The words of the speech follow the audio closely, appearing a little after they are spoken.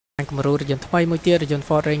គម្រោងរថយន្តថ្មីមួយទៀតរថយន្ត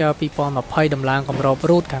Ford Ranger 2020ដំឡើងគម្រប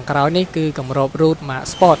root ខាងក្រោយនេះគឺគម្រប root Max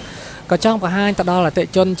Sport ក៏ចង់បង្ហាញទៅដល់អតិថិ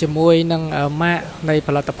ជនជាមួយនឹងម៉ាកនៃផ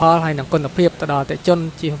លិតផលហើយនឹងគុណភាពទៅដល់អតិថិជន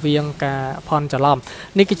ជៀសវាងការផន់ច្រឡំ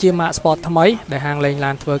នេះគឺជា Max Sport ថ្មីដែលហាងលេង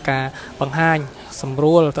ឡានធ្វើការបង្ហាញសម្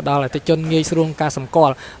រួលទៅដល់អតិថិជនងាយស្រួលការសម្គា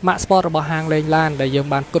ល់ Max Sport របស់ហាងលេងឡានដែលយើង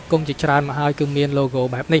បានផ្គត់ផ្គង់ជាច្រើនមកហើយគឺមាន logo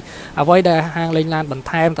បែបនេះអ្វីដែលហាងលេងឡានបន្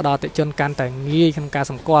ថែមទៅដល់អតិថិជនកាន់តែងាយក្នុងការ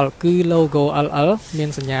សម្គាល់គឺ logo LL មាន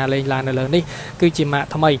សញ្ញាលេងឡាននៅលើនេះគឺជាម៉ាក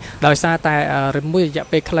ថ្មីដោយសារតែមួយរយៈ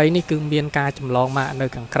ពេលខ្លីនេះគឺមានការចម្លងម៉ាកនៅ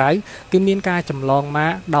ខាងក្រៅគឺមានការចម្លងម៉ា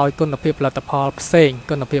កដោយគុណភាពផលិតផលផ្សេង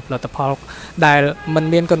គុណភាពផលិតផលដែលមិន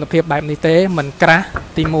មានគុណភាពបែបនេះទេមិនក្រាស់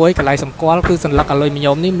ទី1កន្លែងសម្គាល់គឺសន្លឹកអាលុយមី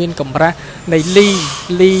ញ៉ូមនេះមានកម្រាស់នៃ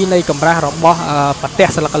លីនៃកម្រាស់របស់ប្រទេស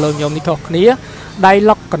សន្លឹកអាលុយមីញ៉ូមនេះខុសគ្នាដៃ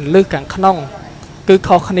ឡុកកន្លឹះខាងក្នុងគឺ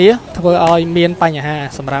ខុសគ្នាធ្វើឲ្យមានបញ្ហា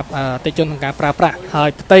សម្រាប់អតិថិជនក្នុងការប្រើប្រាស់ហើយ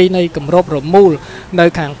ផ្ទៃនៃគម្របរមូលនៅ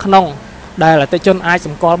ខាងក្នុងដែលអតិថិជនអាចស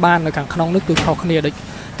ម្គាល់បាននៅខាងក្នុងនេះគឺខុសគ្នាដូច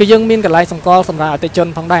គឺយើងមានកន្លែងសម្គាល់សម្រាប់អតិថិជន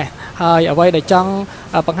ផងដែរហើយអ្វីដែលចង់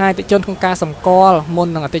បង្ហាញអតិថិជនក្នុងការសម្គាល់មុន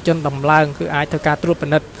នឹងអតិថិជនដំឡើងគឺអាចធ្វើការត្រួតពិ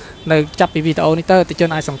និត្យនៅចាប់ពីវីដេអូនេះទៅអតិថិជន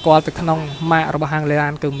អាចសម្គាល់ទៅក្នុងម៉ាករបស់ហាងលេងឡា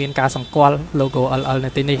នគឺមានការសម្គាល់ logo LL នៅ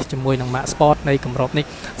ទីនេះជាមួយនឹង Max Sport នៃគម្របនេះ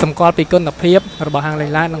សម្គាល់ពីគុណភាពរបស់ហាងលេ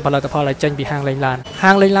ងឡាននិងផលិតផលដែលចេញពីហាងលេងឡាន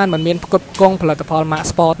ហាងលេងឡានមិនមានផ្គត់ផ្គង់ផលិតផល Max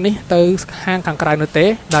Sport នេះទៅហាងខាងក្រៅនោះទេ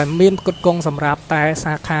ដែលមានផ្គត់ផ្គង់សម្រាប់តែ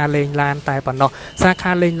សាខាលេងឡានតែប៉ុណ្ណោះសា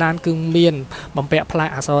ខាលេងឡានគឺមានបំពាក់ផ្លាក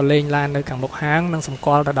អក្សរលេងឡាននៅខាងមុខហាងនិងសម្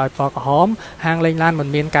គាល់ទៅដោយពណ៌ក្រហមហាងលេងឡានមិន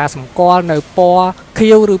មានការសម្គាល់នៅពណ៌ខៀ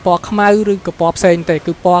វឬពណ៌ខ្មៅឬក៏ពណ៌ផ្សេងទេ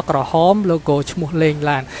គឺពណ៌ក្រហម logo ឈ្មោះលេង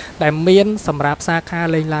ឡានដែលមានសម្រាប់សាខា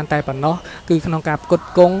លេងឡានតែប៉ុណ្ណោះគឺក្នុងការផ្គត់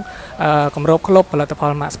ផ្គង់គម្របក្លឹបផលិតផ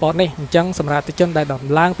ល Max Sport នេះអញ្ចឹងសម្រាប់អតិថិជនដែលដំ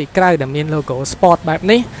ឡើងពីក្រៅដែលមាន logo Sport បែប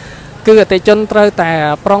នេះគឺអតិថិជនត្រូវតែ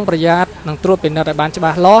ប្រុងប្រយ័ត្ននិងត្រួតពិនិត្យឲ្យបានច្បា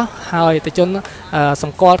ស់លាស់ហើយអតិថិជនស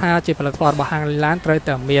ម្គាល់ថាជាផលិតផលរបស់ហាងលេងឡានត្រូវ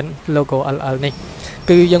តែមាន logo LL នេះ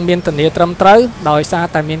គឺយើងមានធានាត្រឹមត្រូវដោយសារ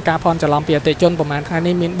តែមានការផន់ច្រឡំពីអតិថិជនប្រហែលថ្ងៃ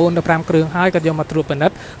នេះមាន4ទៅ5គ្រឿងហើយគាត់យកមកត្រួតពិនិ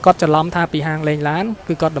ត្យគាត់ច្រឡំថាពីហាងលេងឡាន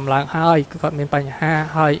គឺគាត់ដំឡើងហើយគឺគាត់មានបញ្ហា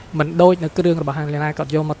ហើយមិនដូចនៅគ្រឿងរបស់ហាងលេងឡានគាត់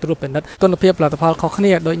យកមកត្រួតពិនិត្យគុណភាពផលិតផលខុសគ្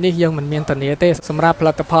នាដូចនេះយើងមិនមានធានាទេសម្រាប់ផ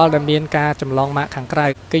លិតផលដែលមានការចម្លងម៉ាកខាងក្រៅ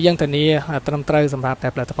គឺយើងធានាត្រឹមត្រូវសម្រាប់តែ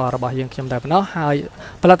ផលិតផលរបស់យើងខ្ញុំតែប៉ុណ្ណោះហើយ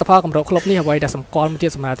ផលិតផលគម្របក្លឹបនេះអ្វីដែលសម្គាល់មួយទៀ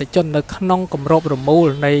តសម្រាប់អតិថិជននៅក្នុងគម្របរមូល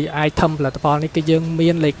នៃ item ផលិតផលនេះគឺយើងមា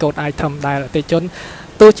នលេខកូដ item ដែលអតិថិជន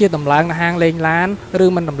ទោះជាដំឡើងនៅហាងលេងឡានឬ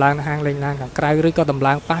មិនដំឡើងនៅហាងលេងឡានខាងក្រៅឬក៏ដំ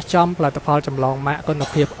ឡើងប៉ះចំផលិតផលចម្លងម៉ាកគុណ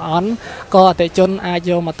ភាពអន់ក៏អតិថិជនអាច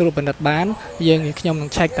យកមកត្រួតពិនិត្យបានយើងខ្ញុំនឹង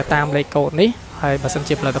check ទៅតាមលេខកូដនេះហើយបើសិន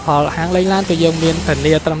ជាផលិតផលហាងលេងឡានក៏យើងមានធា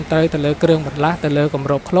នាត្រឹមត្រូវទៅលើគ្រឿងបន្លាស់ទៅលើគម្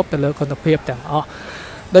របក្លឹបទៅលើគុណភាពទាំងអស់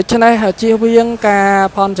ដូច្នេះជៀសវាងការ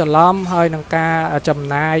ផន់ច្រឡំហើយនឹងការចំ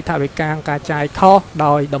ណាយថវិកាការចាយខុស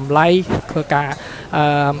ដោយតម្លៃធ្វើការ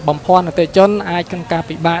បំភាន់អតិថិជនអាចក្នុងការ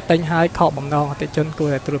ពិបាកទិញហើយខកបំណងអតិថិជនគួរ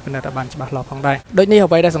តែត្រួតពិនិត្យឲ្យបានច្បាស់លាស់ផងដែរដូចនេះ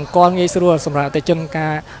អ្វីដែលសម្គាល់ងាយស្រួលសម្រាប់អតិថិជនកា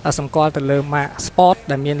រសម្គាល់ទៅលើ Max Sport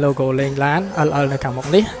ដែលមាន logo លេងឡាន LL នៅខាងមុខ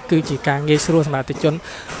នេះគឺជាការងាយស្រួលសម្រាប់អតិថិជន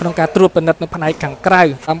ក្នុងការត្រួតពិនិត្យនៅផ្នែកខាងក្រៅ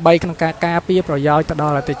ដើម្បីក្នុងការការពារប្រយោជន៍ទៅដ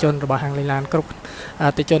ល់អតិថិជនរបស់ហាងលេងឡានគ្រប់អ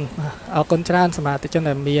តិថិជនអរគុណច្រើនសម្រាប់អតិថិជន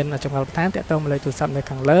ដែលមានចម្ងល់បន្ថែមទាក់ទងមកលេខទូរស័ព្ទនៅ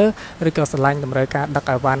ខាងលើឬក៏ស្រឡាញ់តម្រូវការដឹក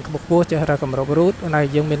អីវ៉ាន់ខ្ពស់ៗចេះរកគម្រប root ហើយ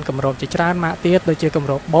យើងមានគម្របជាច្រើនម៉ាកទៀតដូចជាគម្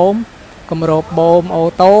របបូមគម្របបូមអូ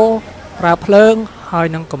តូប្រើភ្លើងហើយ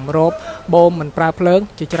នឹងគម្របបូមមិនប្រើភ្លើង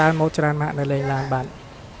ជាច្រើនម៉ូតច្រើនម៉ាកនៅលេងឡានបាទ